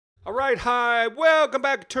All right, hi. Welcome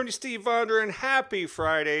back, Attorney Steve Vondran. Happy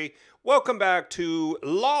Friday. Welcome back to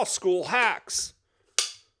Law School Hacks.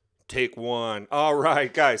 Take one. All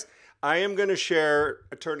right, guys. I am going to share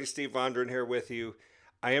Attorney Steve Vondran here with you.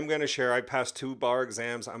 I am going to share, I passed 2 bar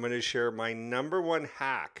exams. I'm going to share my number one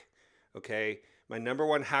hack, okay? My number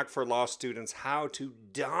one hack for law students, how to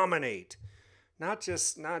dominate. Not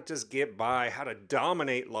just get by, how to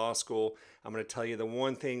dominate law school. I'm going to tell you the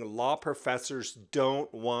one thing law professors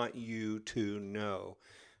don't want you to know.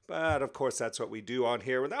 But of course, that's what we do on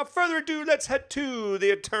here. Without further ado, let's head to the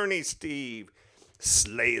Attorney Steve.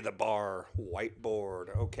 Slay the bar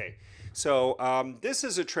whiteboard. Okay, so this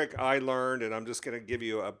is a trick I learned, and I'm just going to give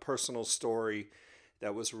you a personal story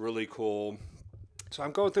that was really cool. So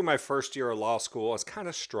I'm going through my first year of law school. I was kind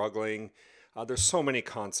of struggling. There's so many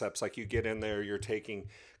concepts. Like you get in there, you're taking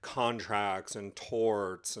contracts and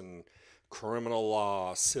torts and criminal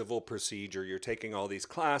law, civil procedure. You're taking all these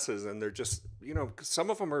classes, and they're just, some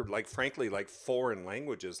of them are like, frankly, like foreign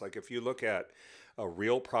languages. Like if you look at a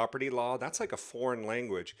real property law, that's like a foreign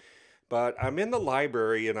language. But I'm in the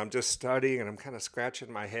library and I'm just studying and I'm kind of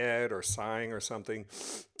scratching my head or sighing or something.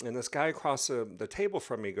 And this guy across the table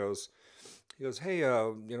from me he goes, hey,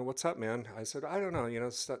 what's up, man? I said, I don't know,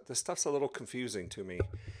 this stuff's a little confusing to me.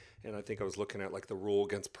 And I think I was looking at like the rule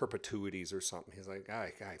against perpetuities or something. He's like,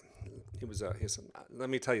 guy, he said,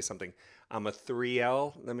 let me tell you something. I'm a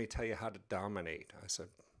 3L. Let me tell you how to dominate. I said,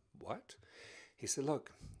 what? He said,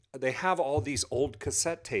 look, they have all these old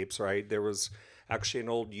cassette tapes, right? There was actually an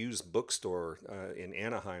old used bookstore in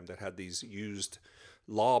Anaheim that had these used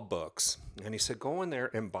law books. And he said, go in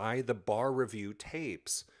there and buy the bar review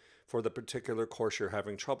tapes for the particular course you're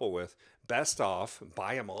having trouble with. Best off,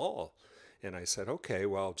 buy them all. And I said, okay,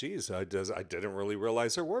 well, geez, I didn't really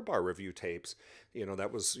realize there were bar review tapes.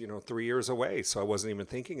 That was, 3 years away, so I wasn't even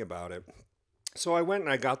thinking about it. So I went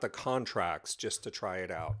and I got the contracts just to try it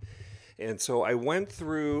out. And so I went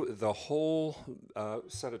through the whole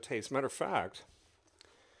set of tapes. Matter of fact,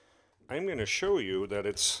 I'm going to show you that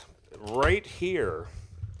it's right here.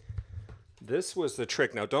 This was the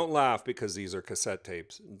trick. Now, don't laugh because these are cassette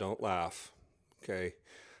tapes. Don't laugh, okay?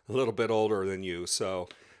 A little bit older than you, so...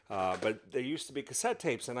 but there used to be cassette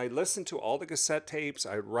tapes, and I listened to all the cassette tapes.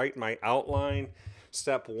 I write my outline.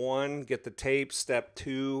 Step 1, get the tape. Step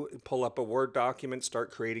 2, pull up a Word document, start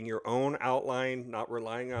creating your own outline, not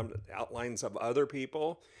relying on outlines of other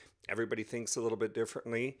people. Everybody thinks a little bit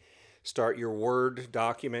differently. Start your Word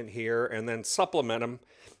document here, and then supplement them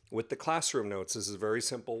with the classroom notes. This is very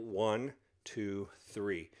simple. 1, 2,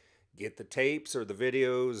 3. Get the tapes or the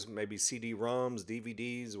videos, maybe CD-ROMs,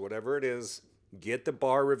 DVDs, whatever it is. Get the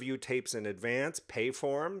bar review tapes in advance, pay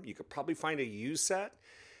for them. You could probably find a used set.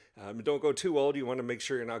 Don't go too old. You want to make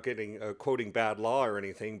sure you're not getting quoting bad law or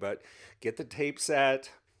anything, but get the tape set,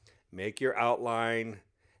 make your outline,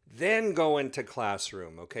 then go into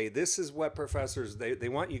classroom. Okay, this is what professors, they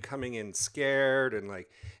want you coming in scared and like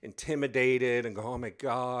intimidated and go, oh my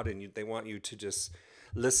God, and they want you to just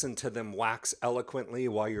listen to them wax eloquently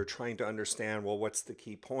while you're trying to understand, well, what's the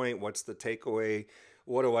key point? What's the takeaway?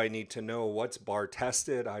 What do I need to know? What's bar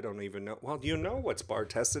tested? I don't even know. Well, you know what's bar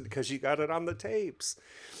tested because you got it on the tapes.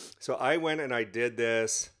 So I went and I did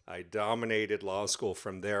this. I dominated law school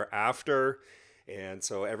from thereafter. And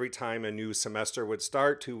so every time a new semester would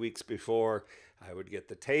start 2 weeks before, I would get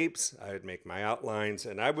the tapes, I would make my outlines,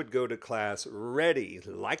 and I would go to class ready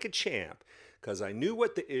like a champ because I knew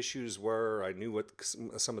what the issues were. I knew what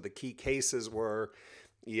some of the key cases were.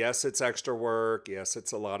 Yes, it's extra work. Yes,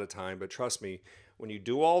 it's a lot of time. But trust me, when you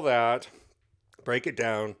do all that, break it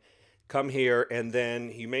down, come here, and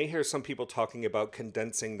then you may hear some people talking about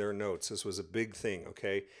condensing their notes. This was a big thing,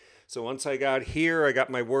 okay? So once I got here, I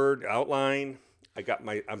got my Word outline.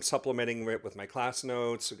 I'm supplementing it with my class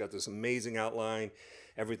notes. I got this amazing outline.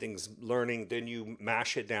 Everything's learning. Then you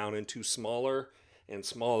mash it down into smaller and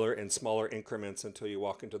smaller and smaller increments until you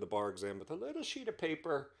walk into the bar exam with a little sheet of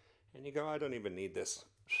paper and you go, I don't even need this.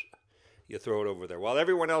 You throw it over there. While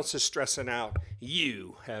everyone else is stressing out,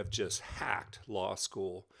 you have just hacked law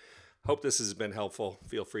school. Hope this has been helpful.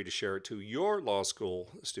 Feel free to share it to your law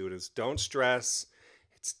school students. Don't stress.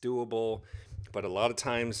 It's doable. But a lot of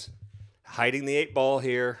times, hiding the 8 ball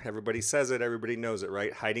here, everybody says it, everybody knows it,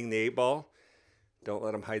 right? Hiding the 8 ball. Don't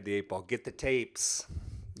let them hide the 8 ball. Get the tapes.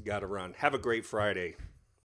 You got to run. Have a great Friday.